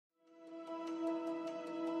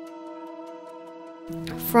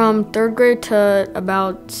From 3rd grade to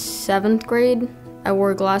about 7th grade, I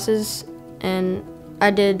wore glasses, and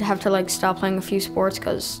I did have to like stop playing a few sports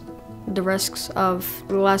because the risks of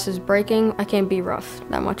the glasses breaking. I can't be rough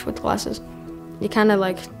that much with glasses. It kind of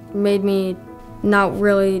like made me not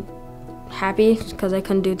really happy because I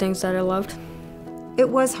couldn't do things that I loved. It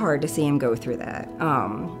was hard to see him go through that.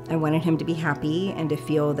 I wanted him to be happy and to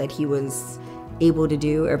feel that he was able to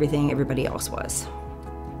do everything everybody else was.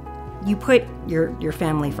 You put your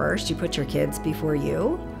family first, you put your kids before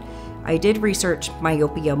you. I did research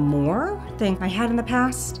myopia more than I had in the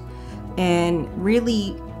past, and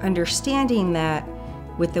really understanding that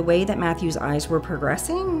with the way that Matthew's eyes were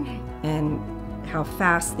progressing and how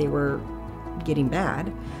fast they were getting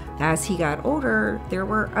bad, as he got older, there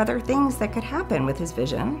were other things that could happen with his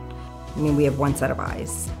vision. I mean, we have one set of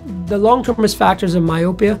eyes. The long-term risk factors of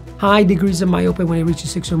myopia, high degrees of myopia when it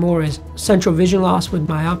reaches 6 or more, is central vision loss with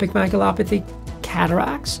myopic maculopathy,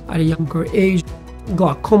 cataracts at a younger age,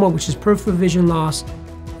 glaucoma, which is peripheral vision loss,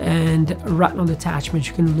 and retinal detachment.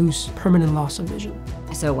 You can lose permanent loss of vision.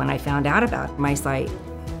 So when I found out about MiSight,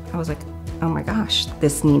 I was like, oh my gosh,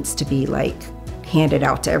 this needs to be like handed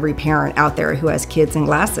out to every parent out there who has kids and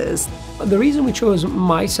glasses. The reason we chose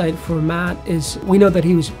MiSight for Matt is we know that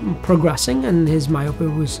he was progressing and his myopia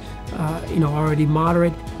was already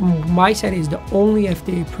moderate. MiSight is the only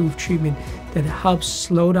FDA-approved treatment that helps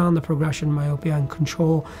slow down the progression of myopia and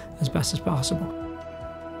control as best as possible.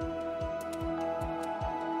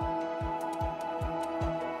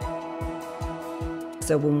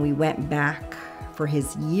 So when we went back for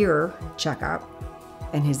his year checkup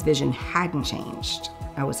and his vision hadn't changed,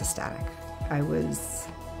 I was ecstatic. I was,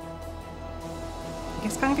 I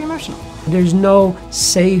guess, kind of emotional. There's no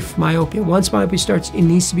safe myopia. Once myopia starts, it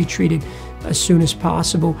needs to be treated as soon as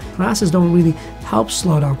possible. Glasses don't really help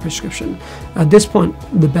slow down prescription. At this point,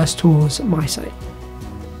 the best tool is MiSight.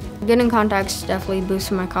 Getting contacts definitely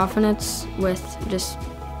boosted my confidence with just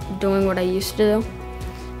doing what I used to do.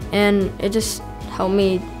 And it just helped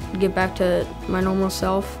me get back to my normal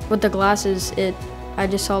self. With the glasses, I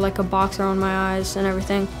just saw like a box around my eyes and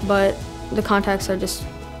everything, but the contacts are just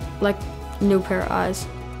like a new pair of eyes.